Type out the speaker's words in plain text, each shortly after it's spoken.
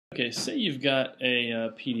Okay, say you've got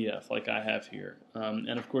a PDF like I have here, and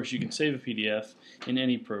of course you can save a PDF in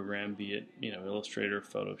any program, be it Illustrator,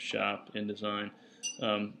 Photoshop, InDesign.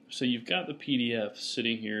 So you've got the PDF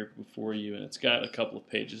sitting here before you, and it's got a couple of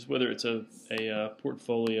pages, whether it's a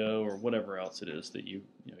portfolio or whatever else it is that you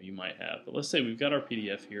might have. But let's say we've got our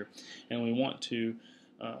PDF here, and we want to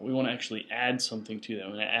actually add something to that.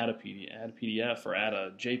 We want to add a PDF, or add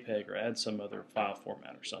a JPEG, or add some other file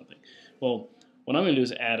format or something. Well, what I'm going to do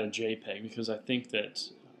is add a JPEG, because I think that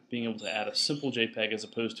being able to add a simple JPEG as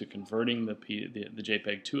opposed to converting the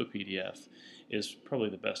JPEG to a PDF is probably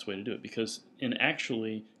the best way to do it, because in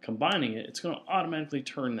actually combining it, it's going to automatically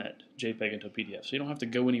turn that JPEG into a PDF, so you don't have to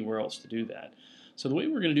go anywhere else to do that. So the way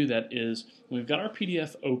we're going to do that is, when we've got our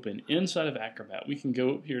PDF open inside of Acrobat, we can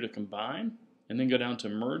go up here to Combine, and then go down to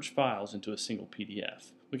Merge Files into a single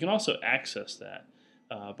PDF. We can also access that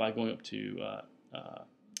by going up to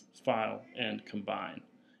File and Combine,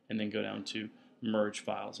 and then go down to Merge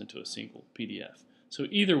Files into a single PDF. So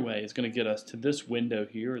either way is going to get us to this window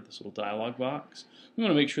here, this little dialog box. We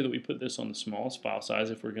want to make sure that we put this on the smallest file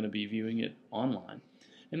size if we're going to be viewing it online.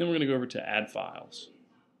 And then we're going to go over to Add Files.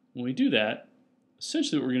 When we do that,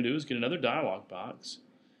 essentially what we're going to do is get another dialog box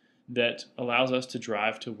that allows us to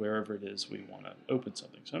drive to wherever it is we want to open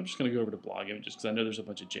something. So I'm just going to go over to Blog Images, because I know there's a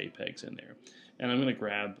bunch of JPEGs in there. And I'm going to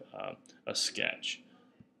grab a sketch.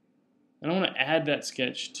 And I want to add that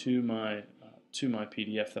sketch to my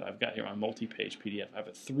PDF that I've got here, my multi-page PDF. I have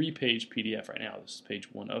a 3-page PDF right now. This is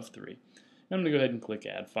page 1 of 3. And I'm going to go ahead and click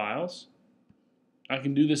Add Files. I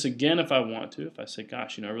can do this again if I want to. If I say,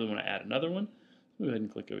 gosh, I really want to add another one, I'll go ahead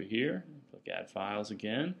and click over here, click Add Files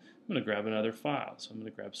again. I'm going to grab another file. So I'm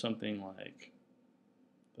going to grab something like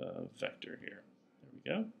the vector here. There we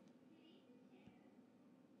go.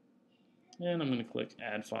 And I'm going to click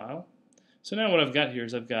Add File. So now what I've got here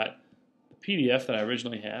is I've got PDF that I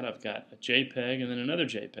originally had. I've got a JPEG and then another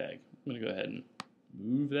JPEG. I'm going to go ahead and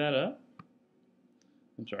move that up.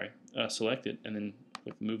 Select it and then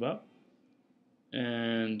click Move Up.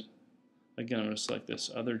 And again, I'm going to select this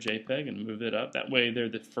other JPEG and move it up. That way, they're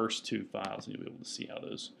the first 2 files, and you'll be able to see how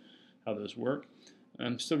those work.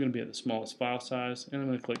 I'm still going to be at the smallest file size, and I'm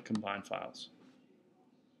going to click Combine Files.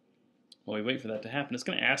 While we wait for that to happen, it's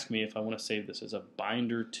going to ask me if I want to save this as a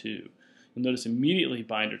Binder 2. You'll notice immediately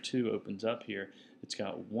Binder 2 opens up here. It's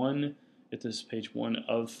got this is page 1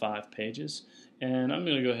 of 5 pages. And I'm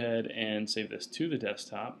going to go ahead and save this to the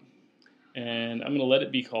desktop. And I'm going to let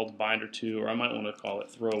it be called Binder 2, or I might want to call it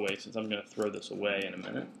Throwaway, since I'm going to throw this away in a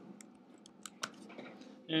minute.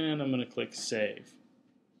 And I'm going to click Save.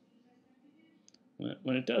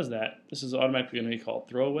 When it does that, this is automatically going to be called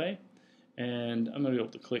Throwaway. And I'm going to be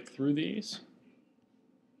able to click through these.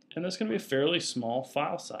 And that's going to be a fairly small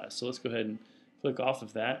file size. So let's go ahead and click off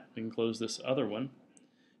of that. We can close this other one.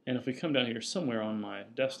 And if we come down here somewhere on my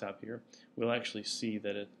desktop here, we'll actually see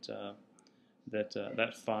that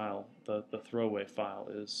that file, the throwaway file,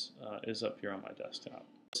 is up here on my desktop.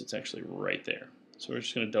 It's actually right there. So we're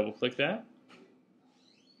just going to double click that.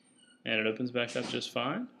 And it opens back up just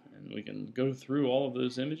fine. And we can go through all of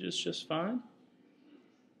those images just fine.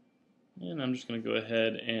 And I'm just going to go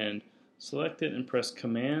ahead and select it and press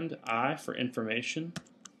Command-I for information,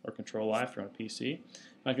 or Control-I for a PC.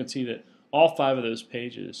 And I can see that all 5 of those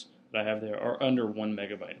pages that I have there are under 1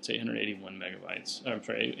 megabyte. It's 881 megabytes. I'm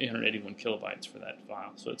sorry, 881 kilobytes for that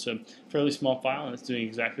file. So it's a fairly small file, and it's doing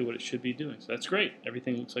exactly what it should be doing. So that's great.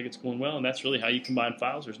 Everything looks like it's going well, and that's really how you combine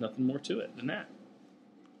files. There's nothing more to it than that.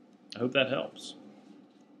 I hope that helps.